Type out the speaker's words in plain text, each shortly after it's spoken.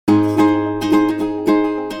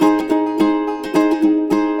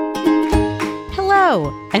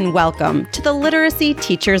and welcome to The Literacy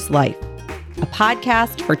Teacher's Life, a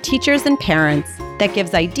podcast for teachers and parents that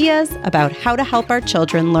gives ideas about how to help our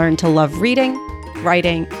children learn to love reading,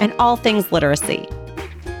 writing, and all things literacy.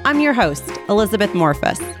 I'm your host, Elizabeth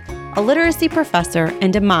Morfus, a literacy professor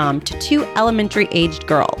and a mom to two elementary-aged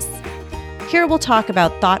girls. Here we'll talk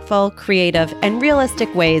about thoughtful, creative, and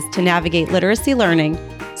realistic ways to navigate literacy learning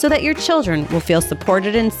so that your children will feel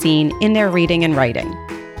supported and seen in their reading and writing.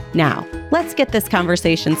 Now, let's get this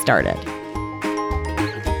conversation started.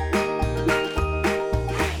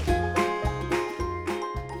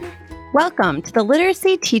 Welcome to the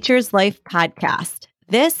Literacy Teacher's Life podcast.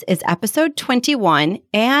 This is episode 21,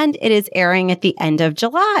 and it is airing at the end of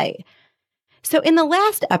July. So in the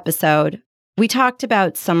last episode, we talked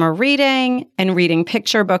about summer reading and reading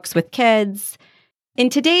picture books with kids. In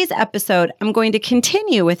today's episode, I'm going to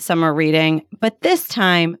continue with summer reading, but this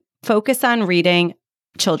time focus on reading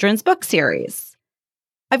children's book series.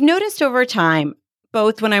 I've noticed over time,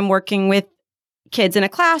 both when I'm working with kids in a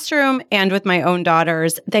classroom and with my own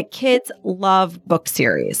daughters, that kids love book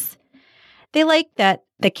series. They like that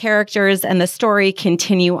the characters and the story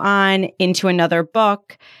continue on into another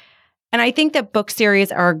book. And I think that book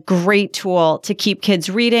series are a great tool to keep kids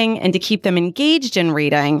reading and to keep them engaged in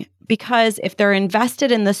reading, because if they're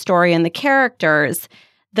invested in the story and the characters,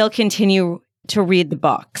 they'll continue to read the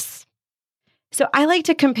books. So I like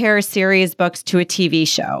to compare series books to a TV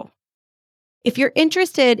show. If you're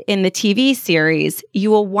interested in the TV series, you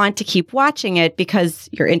will want to keep watching it because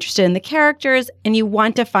you're interested in the characters and you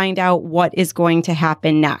want to find out what is going to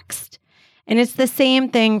happen next. And it's the same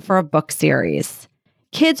thing for a book series.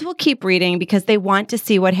 Kids will keep reading because they want to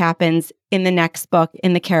see what happens in the next book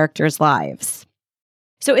in the characters' lives.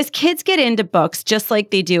 So as kids get into books, just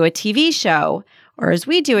like they do a TV show, or as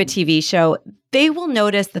we do a TV show, they will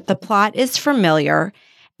notice that the plot is familiar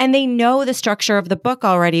and they know the structure of the book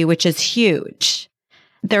already, which is huge.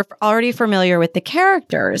 They're already familiar with the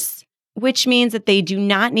characters, which means that they do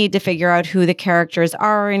not need to figure out who the characters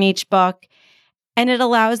are in each book. And it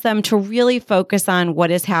allows them to really focus on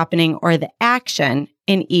what is happening or the action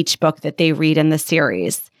in each book that they read in the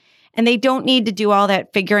series. And they don't need to do all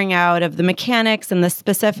that figuring out of the mechanics and the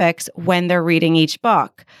specifics when they're reading each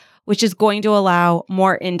book, which is going to allow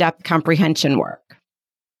more in-depth comprehension work.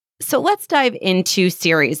 So let's dive into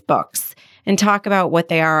series books and talk about what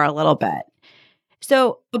they are a little bit.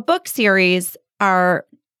 So a book series are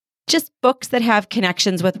just books that have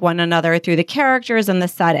connections with one another through the characters and the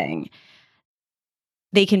setting.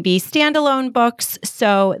 They can be standalone books,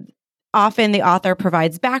 so often the author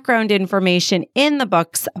provides background information in the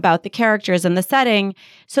books about the characters and the setting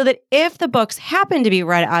so that if the books happen to be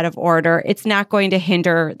read out of order, it's not going to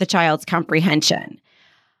hinder the child's comprehension.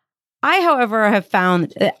 I, however, have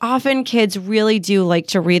found that often kids really do like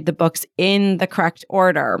to read the books in the correct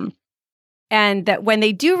order. And that when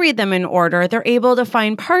they do read them in order, they're able to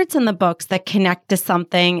find parts in the books that connect to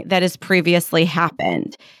something that has previously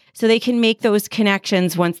happened. So they can make those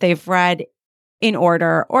connections once they've read in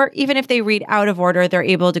order, or even if they read out of order, they're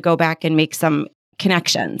able to go back and make some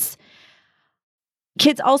connections.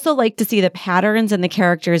 Kids also like to see the patterns in the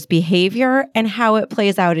character's behavior and how it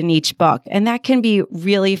plays out in each book. And that can be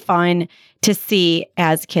really fun to see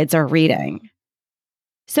as kids are reading.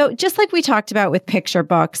 So just like we talked about with picture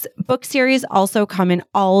books, book series also come in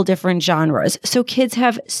all different genres. So kids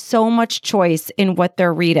have so much choice in what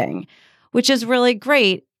they're reading, which is really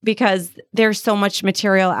great because there's so much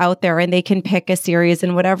material out there and they can pick a series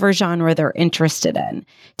in whatever genre they're interested in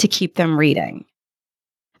to keep them reading.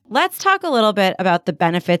 Let's talk a little bit about the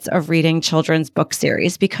benefits of reading children's book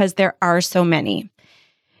series because there are so many.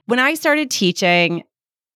 When I started teaching,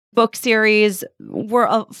 book series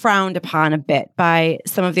were frowned upon a bit by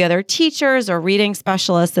some of the other teachers or reading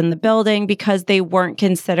specialists in the building because they weren't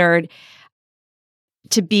considered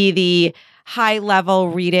to be the high-level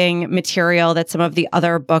reading material that some of the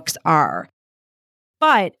other books are.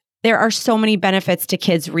 But there are so many benefits to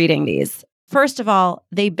kids reading these. First of all,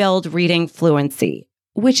 they build reading fluency,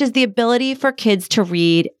 which is the ability for kids to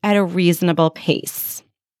read at a reasonable pace.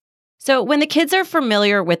 So when the kids are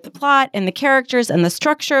familiar with the plot and the characters and the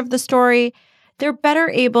structure of the story, they're better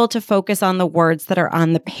able to focus on the words that are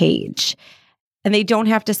on the page. And they don't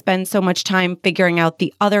have to spend so much time figuring out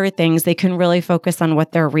the other things. They can really focus on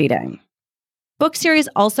what they're reading. Book series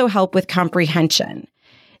also help with comprehension.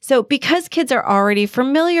 So because kids are already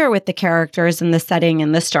familiar with the characters and the setting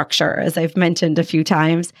and the structure, as I've mentioned a few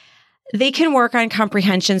times, they can work on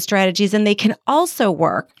comprehension strategies and they can also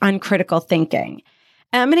work on critical thinking.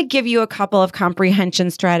 And I'm going to give you a couple of comprehension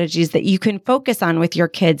strategies that you can focus on with your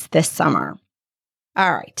kids this summer.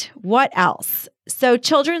 All right. What else? So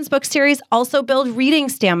children's book series also build reading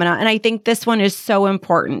stamina. And I think this one is so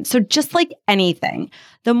important. So just like anything,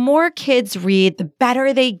 the more kids read, the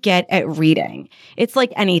better they get at reading. It's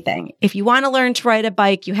like anything. If you want to learn to ride a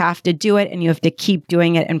bike, you have to do it and you have to keep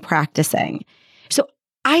doing it and practicing. So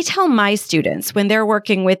I tell my students when they're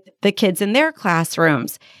working with the kids in their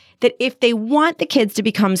classrooms that if they want the kids to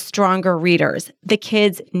become stronger readers, the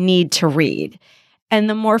kids need to read. And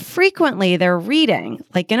the more frequently they're reading,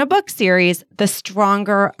 like in a book series, the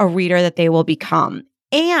stronger a reader that they will become.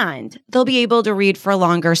 And they'll be able to read for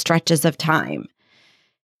longer stretches of time.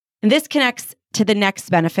 And this connects to the next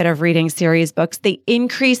benefit of reading series books. They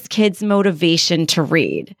increase kids' motivation to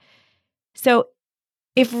read. So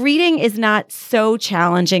if reading is not so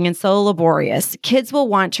challenging and so laborious, kids will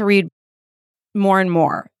want to read more and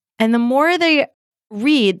more. And the more they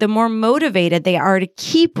read, the more motivated they are to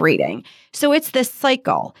keep reading. So it's this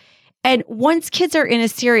cycle. And once kids are in a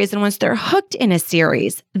series and once they're hooked in a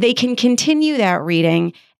series, they can continue that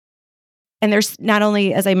reading. And there's not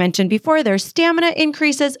only, as I mentioned before, their stamina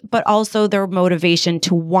increases, but also their motivation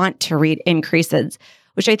to want to read increases,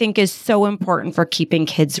 which I think is so important for keeping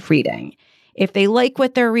kids reading. If they like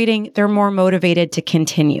what they're reading, they're more motivated to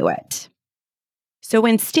continue it. So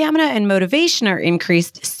when stamina and motivation are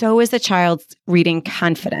increased, so is a child's reading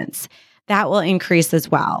confidence. That will increase as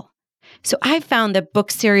well. So I've found that book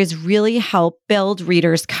series really help build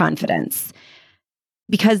readers' confidence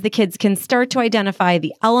because the kids can start to identify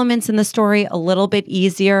the elements in the story a little bit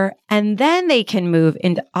easier, and then they can move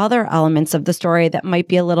into other elements of the story that might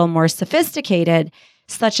be a little more sophisticated,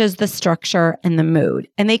 such as the structure and the mood.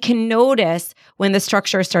 And they can notice when the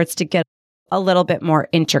structure starts to get a little bit more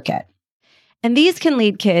intricate. And these can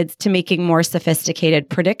lead kids to making more sophisticated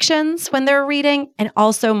predictions when they're reading and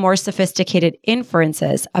also more sophisticated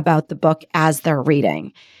inferences about the book as they're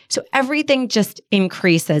reading. So everything just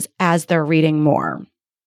increases as they're reading more.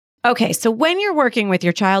 Okay, so when you're working with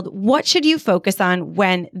your child, what should you focus on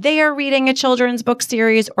when they are reading a children's book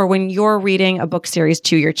series or when you're reading a book series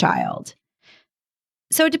to your child?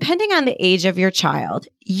 So depending on the age of your child,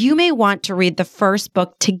 you may want to read the first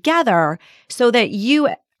book together so that you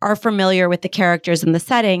are familiar with the characters and the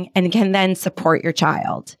setting and can then support your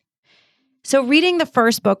child. So reading the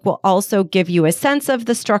first book will also give you a sense of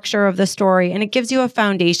the structure of the story, and it gives you a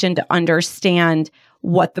foundation to understand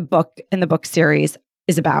what the book and the book series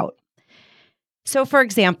is about. So for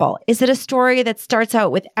example, is it a story that starts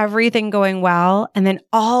out with everything going well and then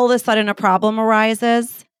all of a sudden a problem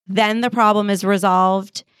arises? Then the problem is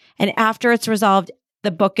resolved, and after it's resolved, the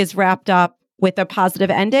book is wrapped up with a positive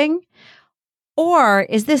ending? Or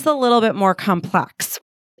is this a little bit more complex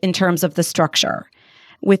in terms of the structure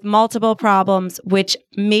with multiple problems, which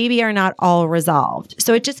maybe are not all resolved?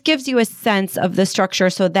 So it just gives you a sense of the structure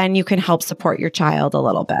so then you can help support your child a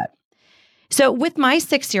little bit. So with my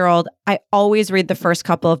 6-year-old, I always read the first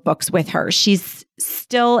couple of books with her. She's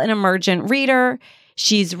still an emergent reader.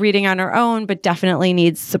 She's reading on her own, but definitely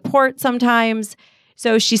needs support sometimes.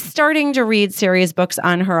 So she's starting to read series books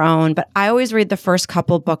on her own, but I always read the first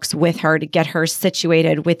couple books with her to get her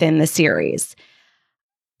situated within the series.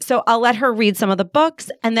 So I'll let her read some of the books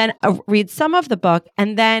and then read some of the book,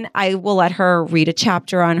 and then I will let her read a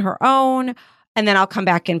chapter on her own, and then I'll come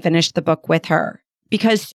back and finish the book with her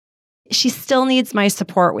because she still needs my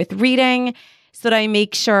support with reading so that I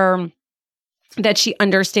make sure that she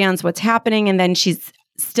understands what's happening and then she's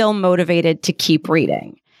still motivated to keep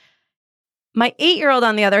reading. My 8-year-old,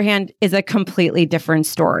 on the other hand, is a completely different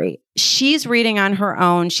story. She's reading on her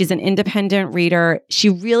own. She's an independent reader. She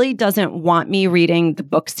really doesn't want me reading the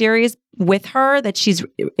book series with her that she's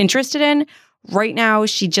interested in. Right now,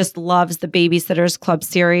 she just loves the Babysitter's Club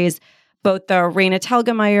series, both the Raina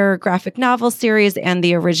Telgemeier graphic novel series and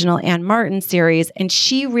the original Anne Martin series, and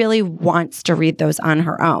she really wants to read those on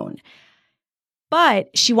her own. But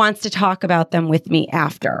she wants to talk about them with me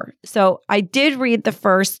after. So I did read the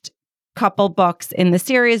first couple books in the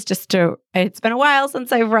series it's been a while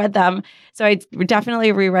since I've read them. So I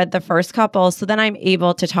definitely reread the first couple. So then I'm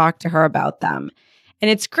able to talk to her about them.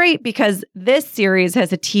 And it's great because this series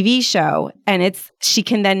has a TV show and she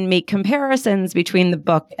can then make comparisons between the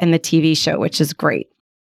book and the TV show, which is great.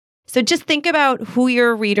 So just think about who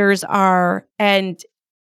your readers are and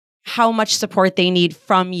how much support they need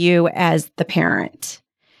from you as the parent.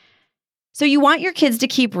 So you want your kids to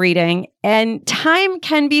keep reading, and time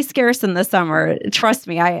can be scarce in the summer. Trust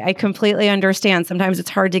me, I completely understand. Sometimes it's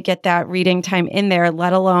hard to get that reading time in there,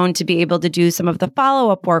 let alone to be able to do some of the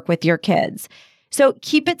follow-up work with your kids. So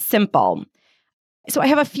keep it simple. So I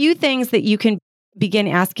have a few things that you can begin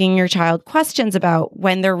asking your child questions about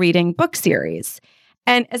when they're reading book series.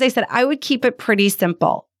 And as I said, I would keep it pretty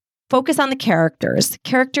simple. Focus on the characters.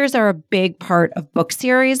 Characters are a big part of book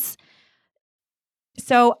series.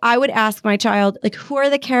 So I would ask my child, like, who are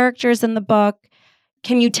the characters in the book?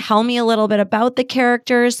 Can you tell me a little bit about the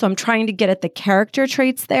characters? So I'm trying to get at the character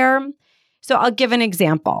traits there. So I'll give an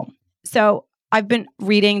example. So I've been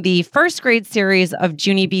reading the first grade series of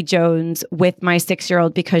Junie B. Jones with my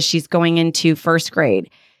 6-year-old because she's going into first grade.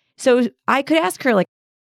 So I could ask her, like,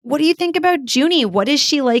 what do you think about Junie? What is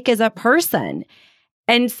she like as a person?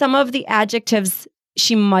 And some of the adjectives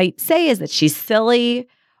she might say is that she's silly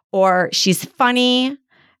or she's funny.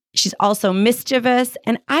 She's also mischievous.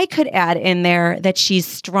 And I could add in there that she's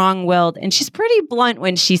strong-willed and she's pretty blunt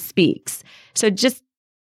when she speaks. So just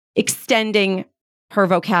extending her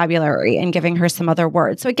vocabulary and giving her some other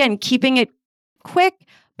words. So again, keeping it quick,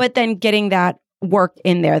 but then getting that work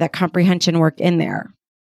in there, that comprehension work in there.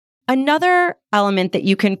 Another element that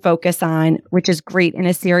you can focus on, which is great in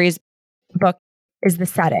a series book, is the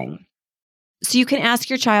setting. So you can ask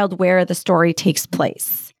your child where the story takes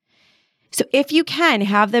place. So if you can,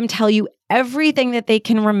 have them tell you everything that they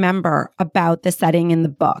can remember about the setting in the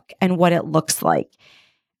book and what it looks like.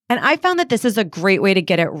 And I found that this is a great way to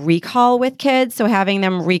get at recall with kids. So having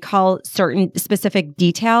them recall certain specific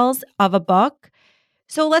details of a book.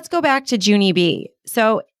 So let's go back to Junie B.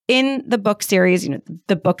 So in the book series,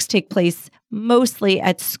 the books take place mostly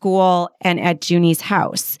at school and at Junie's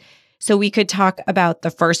house. So we could talk about the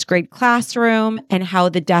first grade classroom and how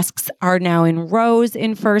the desks are now in rows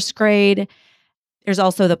in first grade. There's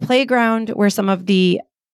also the playground where some of the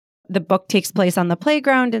book takes place on the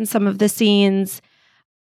playground and some of the scenes.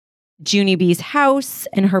 Junie B's house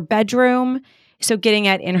and her bedroom. So getting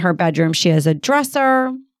at in her bedroom, she has a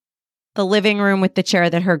dresser, the living room with the chair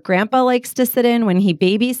that her grandpa likes to sit in when he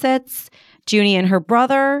babysits, Junie and her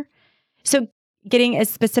brother. So getting as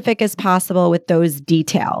specific as possible with those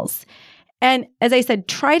details. And as I said,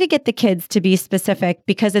 try to get the kids to be specific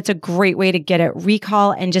because it's a great way to get at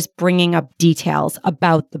recall and just bringing up details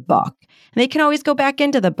about the book. And they can always go back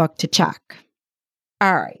into the book to check.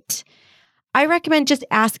 All right. I recommend just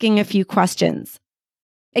asking a few questions.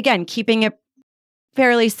 Again, keeping it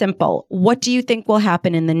fairly simple. What do you think will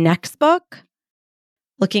happen in the next book?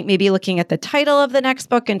 Maybe looking at the title of the next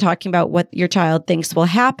book and talking about what your child thinks will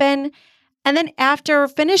happen. And then after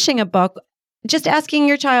finishing a book, just asking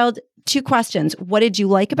your child 2 questions. What did you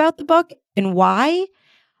like about the book and why?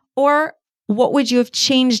 Or what would you have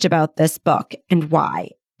changed about this book and why?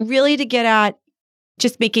 Really to get at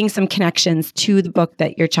just making some connections to the book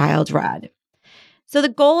that your child read. So the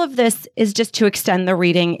goal of this is just to extend the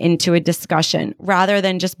reading into a discussion rather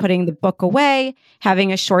than just putting the book away,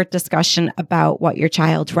 having a short discussion about what your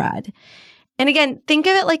child read. And again, think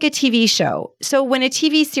of it like a TV show. So when a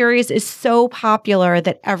TV series is so popular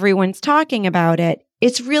that everyone's talking about it,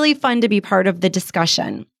 it's really fun to be part of the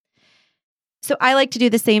discussion. So I like to do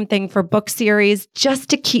the same thing for book series just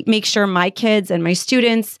to make sure my kids and my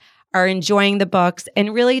students are enjoying the books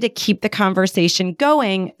and really to keep the conversation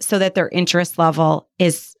going so that their interest level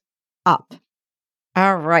is up.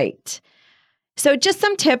 All right. So just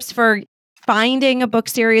some tips for finding a book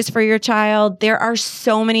series for your child. There are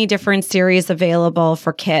so many different series available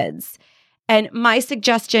for kids. And my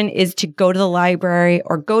suggestion is to go to the library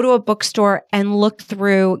or go to a bookstore and look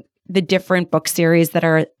through the different book series that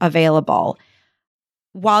are available.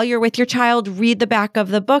 While you're with your child, read the back of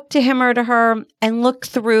the book to him or to her and look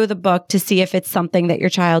through the book to see if it's something that your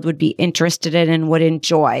child would be interested in and would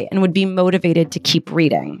enjoy and would be motivated to keep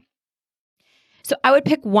reading. So I would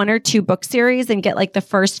pick 1 or 2 book series and get like the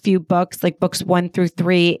first few books, like books 1 through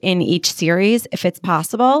 3 in each series, if it's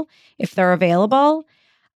possible, if they're available.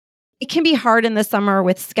 It can be hard in the summer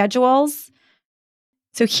with schedules.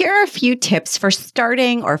 So here are a few tips for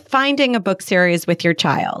starting or finding a book series with your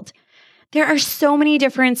child. There are so many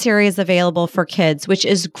different series available for kids, which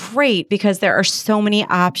is great because there are so many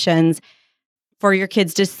options for your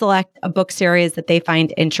kids to select a book series that they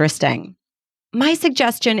find interesting. My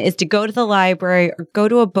suggestion is to go to the library or go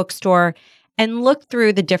to a bookstore and look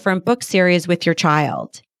through the different book series with your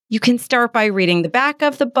child. You can start by reading the back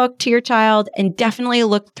of the book to your child and definitely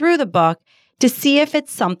look through the book to see if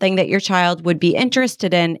it's something that your child would be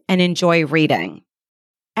interested in and enjoy reading.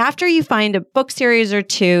 After you find a book series or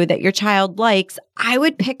 2 that your child likes, I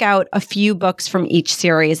would pick out a few books from each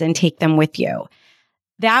series and take them with you.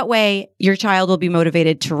 That way, your child will be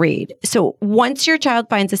motivated to read. So once your child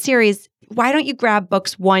finds a series, why don't you grab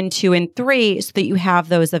books 1, 2, and 3 so that you have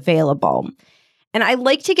those available? And I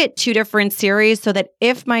like to get 2 different series so that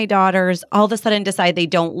if my daughters all of a sudden decide they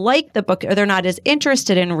don't like the book or they're not as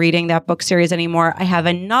interested in reading that book series anymore, I have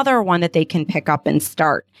another one that they can pick up and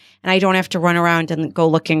start. And I don't have to run around and go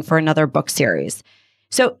looking for another book series.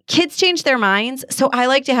 So kids change their minds. So I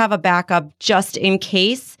like to have a backup just in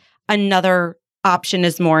case another option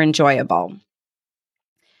is more enjoyable.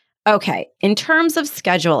 Okay, in terms of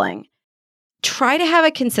scheduling, try to have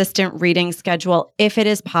a consistent reading schedule if it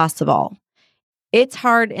is possible. It's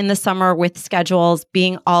hard in the summer with schedules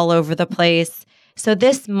being all over the place, so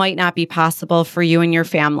this might not be possible for you and your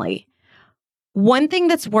family. One thing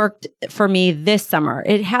that's worked for me this summer,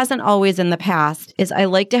 it hasn't always in the past, is I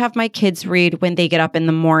like to have my kids read when they get up in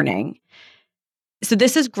the morning. So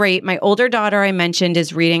this is great. My older daughter, I mentioned,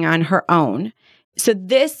 is reading on her own. So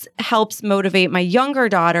this helps motivate my younger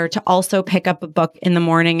daughter to also pick up a book in the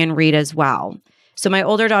morning and read as well. So my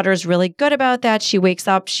older daughter is really good about that. She wakes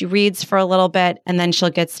up, she reads for a little bit, and then she'll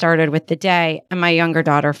get started with the day. And my younger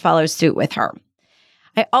daughter follows suit with her.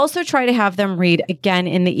 I also try to have them read again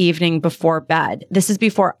in the evening before bed. This is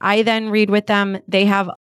before I then read with them. They have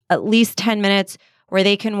at least 10 minutes where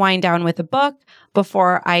they can wind down with a book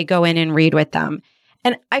before I go in and read with them.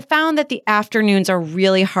 And I found that the afternoons are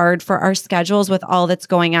really hard for our schedules with all that's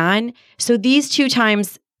going on. So these 2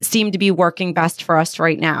 times seem to be working best for us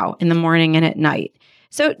right now, in the morning and at night.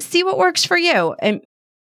 So see what works for you. And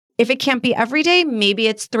if it can't be every day, maybe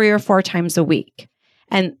it's 3 or 4 times a week.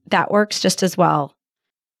 And that works just as well.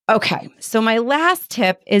 Okay, so my last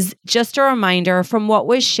tip is just a reminder from what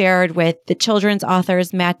was shared with the children's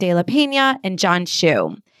authors Matt De La Pena and John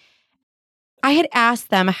Shu. I had asked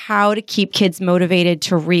them how to keep kids motivated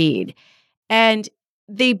to read. And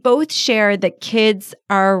they both shared that kids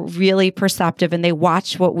are really perceptive and they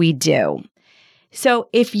watch what we do. So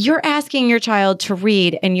if you're asking your child to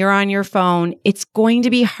read and you're on your phone, it's going to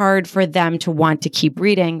be hard for them to want to keep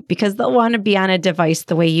reading because they'll want to be on a device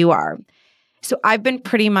the way you are. So I've been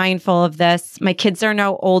pretty mindful of this. My kids are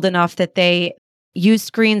now old enough that they use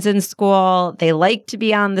screens in school. They like to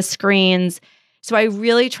be on the screens. So I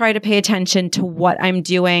really try to pay attention to what I'm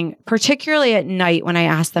doing, particularly at night when I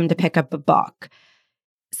ask them to pick up a book.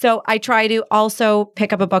 So I try to also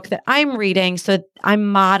pick up a book that I'm reading. So I'm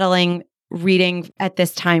modeling reading at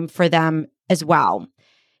this time for them as well.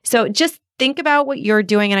 So just think about what you're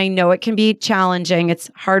doing. And I know it can be challenging. It's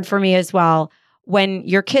hard for me as well. When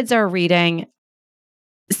your kids are reading,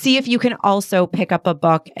 see if you can also pick up a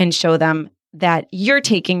book and show them that you're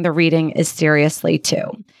taking the reading as seriously too.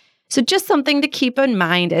 So just something to keep in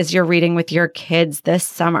mind as you're reading with your kids this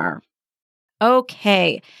summer.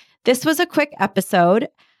 Okay, this was a quick episode.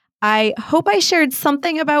 I hope I shared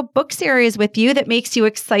something about book series with you that makes you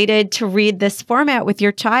excited to read this format with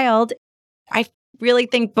your child. I really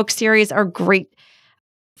think book series are great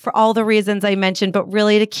for all the reasons I mentioned, but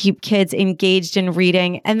really to keep kids engaged in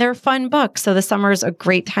reading. And they're fun books. So the summer is a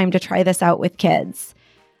great time to try this out with kids.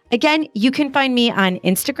 Again, you can find me on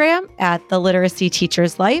Instagram at The Literacy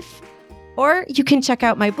Teacher's Life, or you can check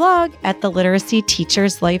out my blog at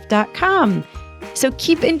theliteracyteacherslife.com. So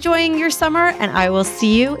keep enjoying your summer, and I will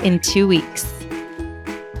see you in 2 weeks.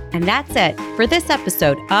 And that's it for this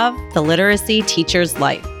episode of The Literacy Teacher's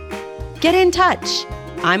Life. Get in touch.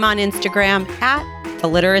 I'm on Instagram at The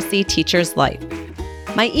Literacy Teacher's Life.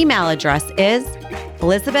 My email address is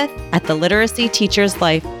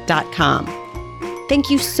elizabeth@theliteracyteacherslife.com. Thank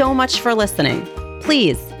you so much for listening.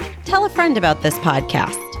 Please tell a friend about this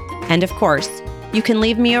podcast. And of course, you can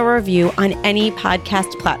leave me a review on any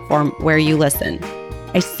podcast platform where you listen.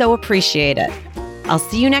 I so appreciate it. I'll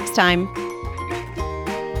see you next time.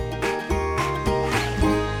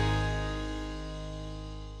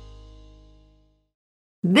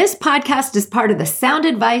 This podcast is part of the Sound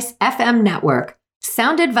Advice FM network.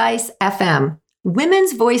 Sound Advice FM,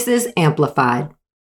 women's voices amplified.